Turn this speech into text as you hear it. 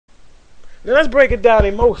Now let's break it down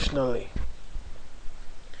emotionally.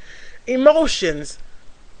 Emotions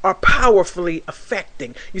are powerfully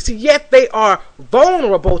affecting. You see, yet they are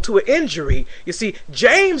vulnerable to an injury. You see,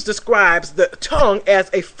 James describes the tongue as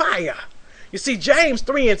a fire. You see, James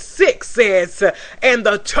 3:6 says, and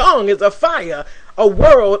the tongue is a fire, a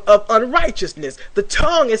world of unrighteousness. The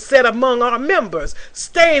tongue is set among our members,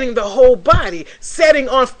 staining the whole body, setting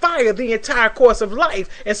on fire the entire course of life,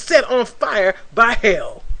 and set on fire by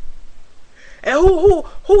hell. And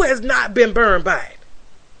who has not been burned by it?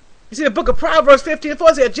 You see, the book of Proverbs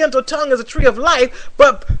 15:4 says, a gentle tongue is a tree of life,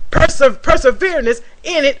 but perseverance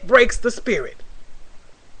in it breaks the spirit.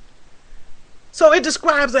 So it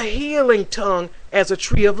describes a healing tongue as a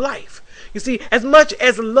tree of life. You see, as much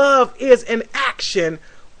as love is an action,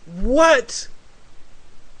 what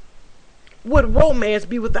would romance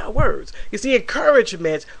be without words? You see,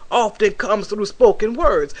 encouragement often comes through spoken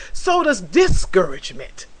words. So does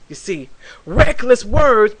discouragement. You see, reckless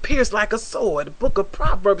words pierce like a sword. The book of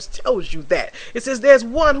Proverbs tells you that. It says there's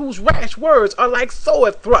one whose rash words are like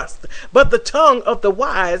sword thrusts, but the tongue of the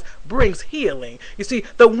wise brings healing. You see,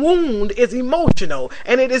 the wound is emotional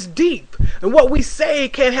and it is deep. And what we say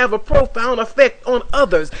can have a profound effect on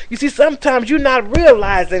others. You see, sometimes you're not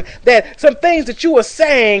realizing that some things that you are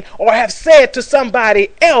saying or have said to somebody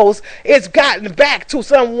else is gotten back to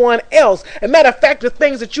someone else. As a matter of fact, the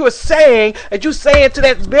things that you are saying to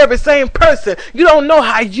that very same person, you don't know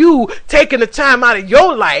how you taking the time out of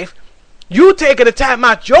your life, you taking the time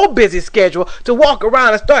out your busy schedule to walk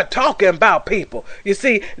around and start talking about people. You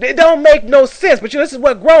see, it don't make no sense, but this is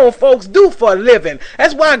what grown folks do for a living.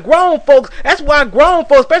 That's why grown folks,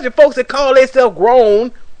 especially folks that call themselves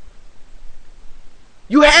grown,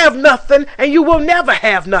 you have nothing and you will never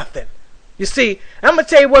have nothing. You see, I'm going to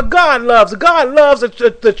tell you what God loves. God loves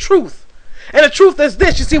the truth. And the truth is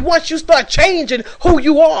this, you see, once you start changing who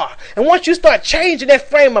you are, and once you start changing that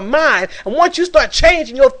frame of mind, and once you start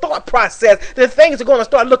changing your thought process, then things are going to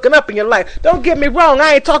start looking up in your life. Don't get me wrong,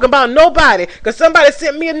 I ain't talking about nobody, because somebody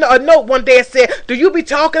sent me a note one day and said, do you be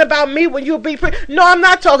talking about me when you be free? No, I'm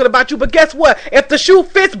not talking about you, but guess what? If the shoe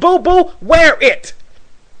fits, boo-boo, wear it.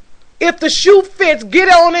 If the shoe fits, get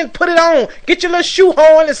it on and put it on. Get your little shoe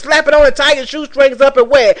horn and slap it on and tie your shoestrings up and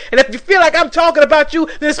wear it. And if you feel like I'm talking about you,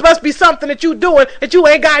 then it must be something that you doing that you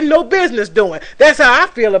ain't got no business doing. That's how I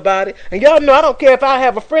feel about it. And y'all know I don't care if I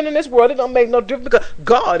have a friend in this world. It don't make no difference because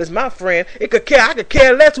God is my friend. I could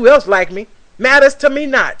care less who else like me. Matters to me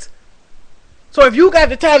not. So if you got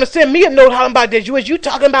the time to send me a note how about this, was you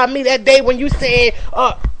talking about me that day when you said,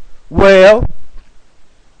 well,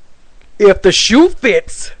 if the shoe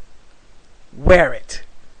fits, wear it,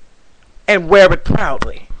 and wear it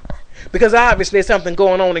proudly, because obviously there's something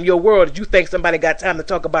going on in your world that you think somebody got time to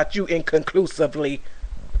talk about you inconclusively.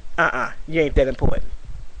 You ain't that important.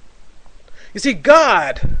 You see,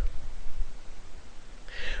 God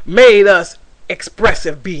made us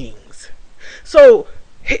expressive beings. So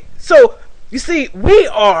you see, we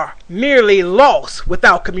are nearly lost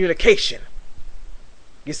without communication.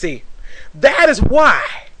 You see, that is why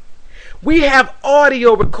we have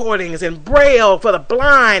audio recordings and braille for the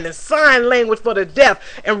blind and sign language for the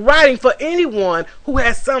deaf and writing for anyone who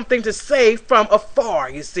has something to say from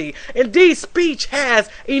afar, you see. Indeed, speech has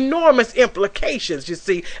enormous implications, you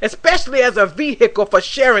see, especially as a vehicle for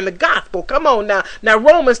sharing the gospel. Come on now. Now,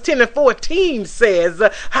 Romans 10:14 says,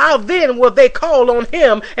 how then will they call on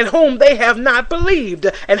him in whom they have not believed?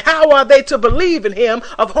 And how are they to believe in him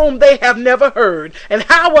of whom they have never heard? And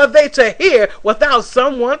how are they to hear without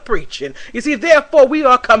someone preaching? You see, therefore we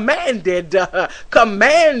are commanded to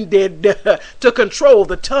control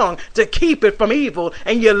the tongue, to keep it from evil,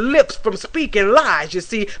 and your lips from speaking lies, you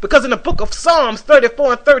see, because in the book of Psalms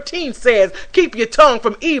 34:13 says, keep your tongue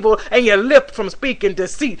from evil and your lip from speaking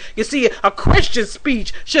deceit. You see, a Christian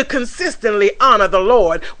speech should consistently honor the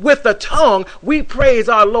Lord. With the tongue we praise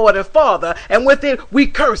our Lord and Father, and with it we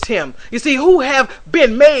curse him. You see, who have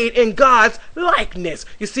been made in God's likeness.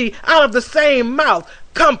 You see, out of the same mouth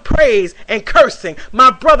come praise and cursing.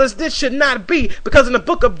 My brothers, this should not be, because in the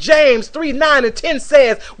book of James 3:9-10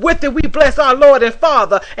 says, with it we bless our Lord and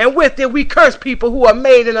Father, and with it we curse people who are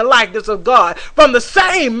made in the likeness of God. From the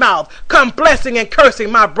same mouth come blessing and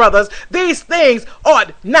cursing, my brothers. These things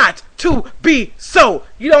ought not to be so.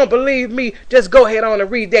 You don't believe me? Just go ahead on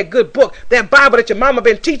and read that good book, that Bible that your mama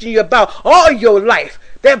been teaching you about all your life.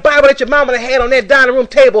 That Bible that your mama had on that dining room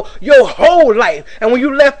table your whole life. And when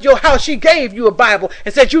you left your house, she gave you a Bible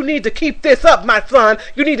and said, you need to keep this up, my son.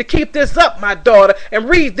 You need to keep this up, my daughter. And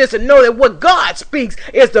read this and know that what God speaks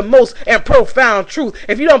is the most and profound truth.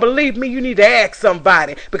 If you don't believe me, you need to ask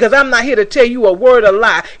somebody. Because I'm not here to tell you a word of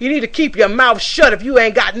lie. You need to keep your mouth shut if you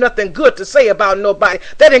ain't got nothing good to say about nobody.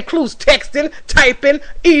 That includes texting, typing,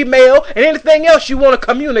 email, and anything else you want to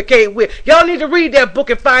communicate with. Y'all need to read that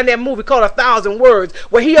book and find that movie called 1,000 Words,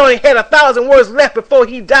 where he only had 1,000 words left before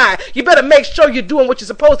he died. You better make sure you're doing what you're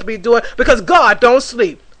supposed to be doing, because God don't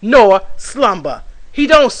sleep nor slumber. He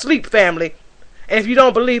don't sleep, family. And if you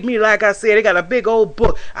don't believe me, like I said, they got a big old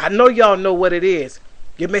book. I know y'all know what it is.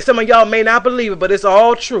 Some of y'all may not believe it, but it's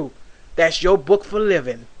all true. That's your book for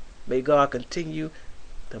living. May God continue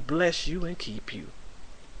to bless you and keep you.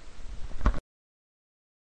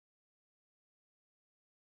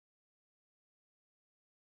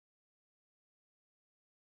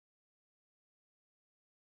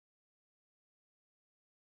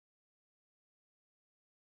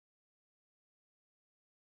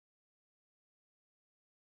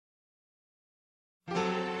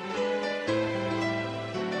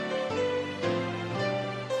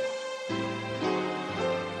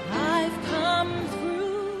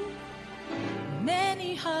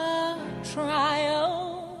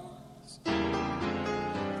 Trials,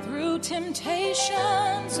 through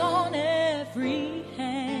temptations on every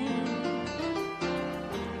hand,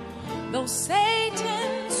 though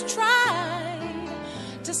Satan's tried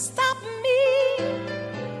to stop me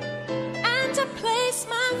and to place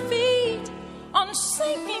my feet on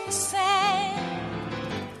sinking sand,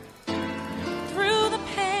 through the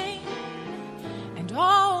pain and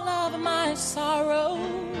all of my sorrows,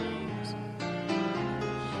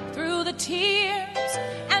 through the tears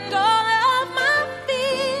and all of my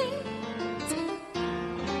fears,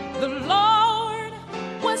 the Lord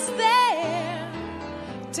was there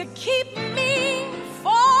to keep me,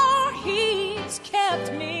 for He's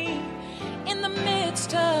kept me in the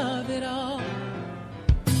midst of it all.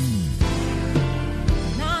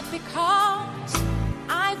 Not because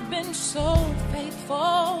I've been so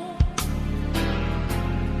faithful,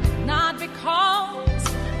 not because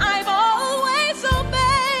I've always obeyed.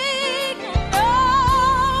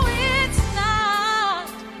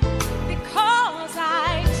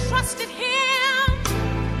 Trusted Him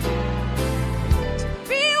to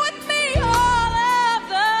be with me all of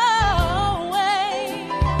the way,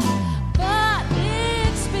 but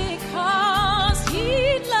it's because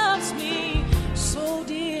He loves me so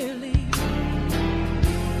dearly.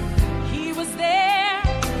 He was there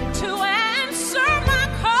to answer my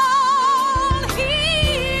call.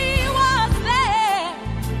 He was there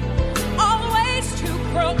always to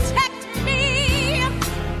protect me,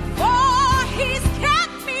 for He's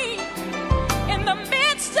kept me in the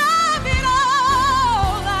midst of it all.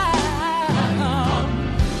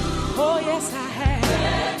 Oh yes, I have.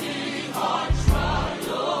 Many hard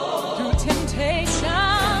trials, through temptations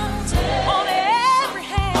on every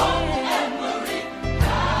hand,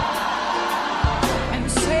 and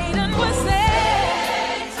Satan was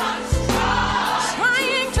there,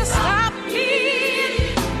 trying to stop me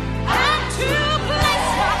and to place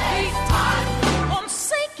my feet on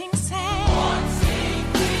sinking sand.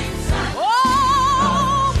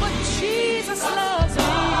 Oh, but Jesus loves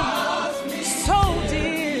me so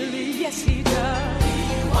dearly, yes He does.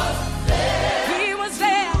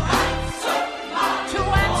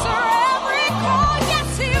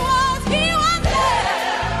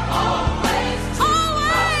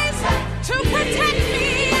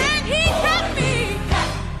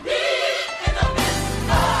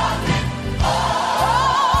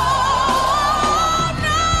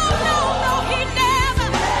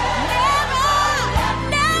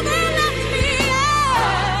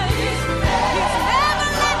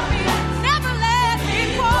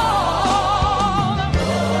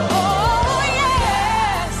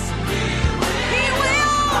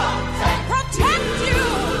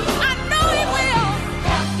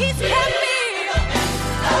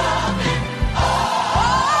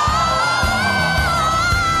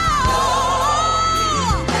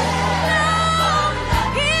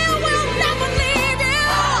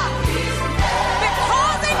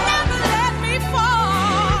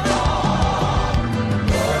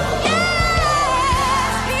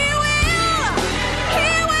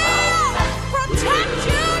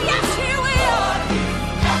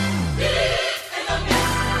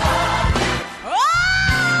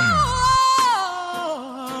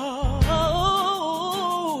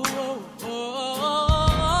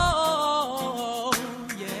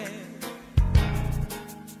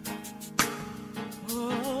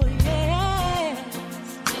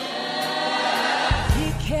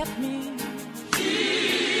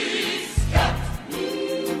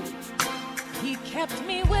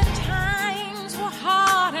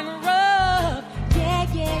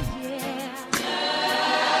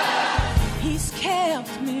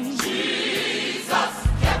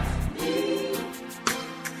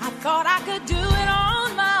 Thought I could do it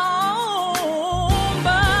on my own,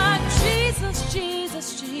 but Jesus,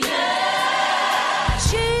 Jesus, Jesus,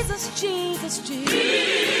 Jesus, Jesus,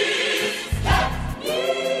 Jesus,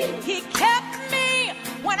 He kept me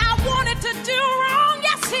when I wanted to do wrong.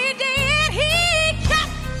 Yes, He did. He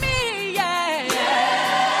kept me, yeah.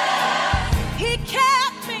 He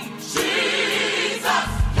kept me. Jesus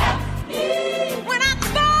kept me when I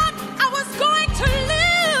thought I was going to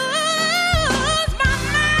lose my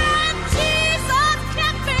mind. Jesus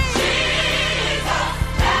kept me. Jesus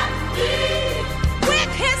kept me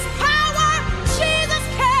with His power. Jesus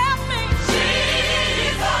kept me.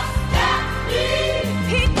 Jesus kept me.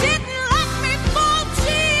 He didn't let me fall.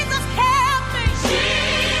 Jesus kept me.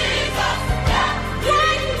 Jesus kept me.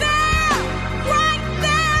 Right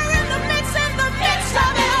there in the midst of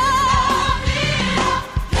it all.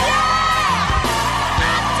 Yeah,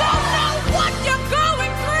 I don't know what you're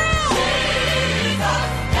going through,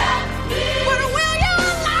 but will you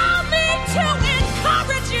allow me to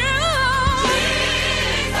encourage you?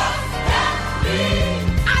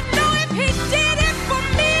 I know if He did it for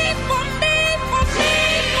me, for me, for me,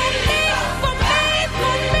 for me, for me,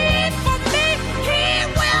 for me, for me, He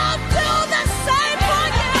will do the same for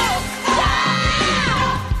you.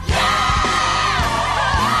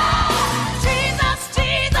 Jesus,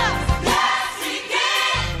 Jesus, yes, He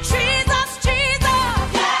did. Jesus, Jesus,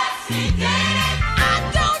 yes, He did. I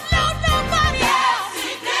don't know nobody else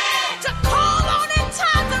to call on in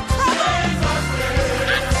times of trouble.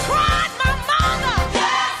 I tried my mother,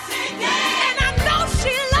 and I know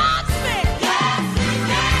she loves me.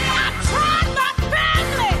 I tried my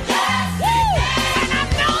family, and I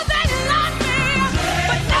know they love me.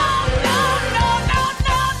 But no,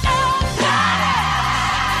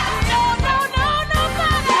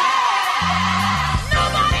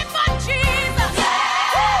 nobody but Jesus.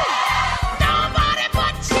 Nobody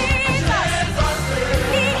but Jesus.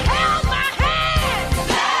 He held my hand.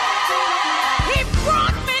 He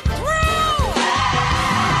brought me through.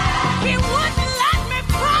 He wouldn't let me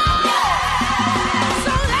fall.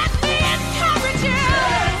 So let me encourage you.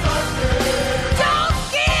 Don't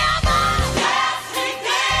give up.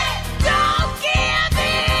 Don't give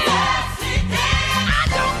in. I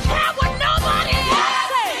don't care what nobody else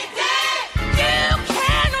says. You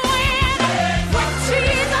can win. With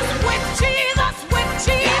Jesus, with Jesus, with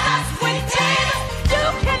Jesus, with Jesus, you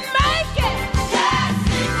can make it.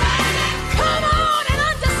 Come on and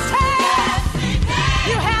understand.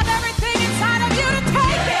 You have everything inside of you to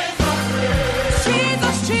take it.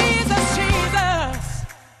 Jesus, Jesus, Jesus.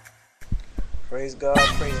 Praise God,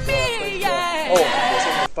 praise God, praise God. Oh, yes,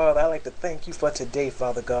 Heavenly Father, I'd like to thank you for today,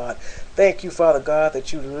 Father God. Thank you, Father God,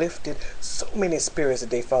 that you lifted so many spirits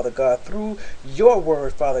today, Father God, through your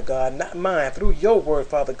word, Father God, not mine, through your word,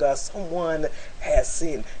 Father God. Someone has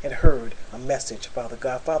seen and heard a message, Father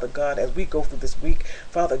God. Father God, as we go through this week,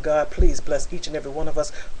 Father God, please bless each and every one of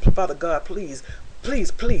us. Father God, please, please,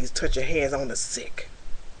 please touch your hands on the sick,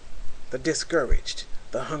 the discouraged,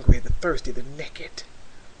 the hungry, the thirsty, the naked,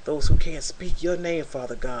 those who can't speak your name,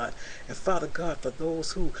 Father God. And Father God, for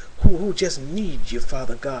those who just need you,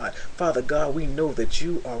 Father God. Father God, we know that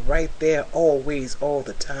you are right there always, all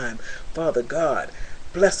the time. Father God,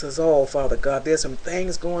 bless us all, Father God. There's some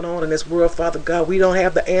things going on in this world, Father God, we don't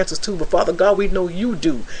have the answers to, but Father God, we know you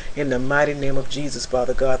do. In the mighty name of Jesus,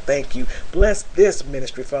 Father God, thank you. Bless this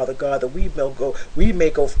ministry, Father God, that we may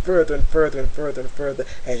go further and further and further and further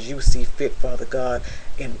as you see fit, Father God.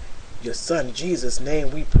 In your Son, Jesus' name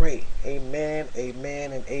we pray. Amen,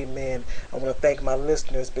 amen, and amen. I want to thank my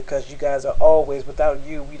listeners because you guys are always, without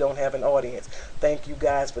you, we don't have an audience. Thank you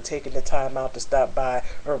guys for taking the time out to stop by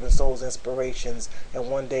Urban Souls Inspirations. And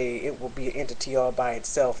one day it will be an entity all by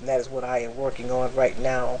itself. And that is what I am working on right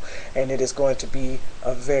now. And it is going to be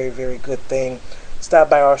a very, very good thing. Stop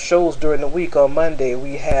by our shows during the week. On Monday,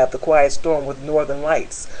 we have The Quiet Storm with Northern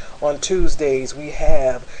Lights. On Tuesdays, we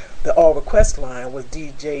have the All Request Line with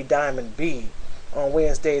DJ Diamond B. On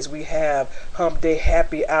Wednesdays, we have Hump Day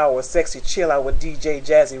Happy Hour, Sexy Chill Out with DJ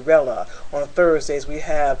Jazzyrella. On Thursdays, we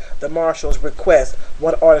have The Marshall's Request,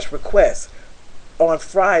 One Artist Request. On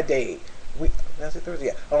Friday,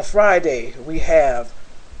 on Friday, we have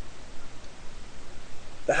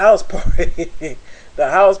the House Party,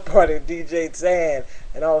 the House Party DJ Tan.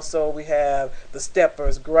 And also we have the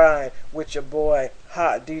Steppers Grind with your boy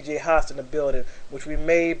Hot DJ Haas in the building, which he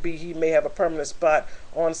may have a permanent spot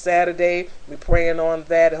on Saturday. We're praying on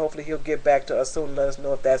that, and hopefully he'll get back to us soon and let us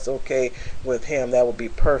know if that's okay with him. That would be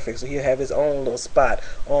perfect. So he'll have his own little spot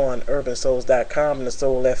on urbansouls.com and the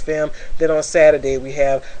Soul FM. Then on Saturday we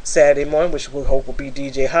have Saturday morning, which we hope will be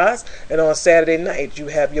DJ Haas, and on Saturday night you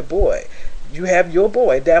have your boy.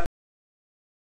 Dap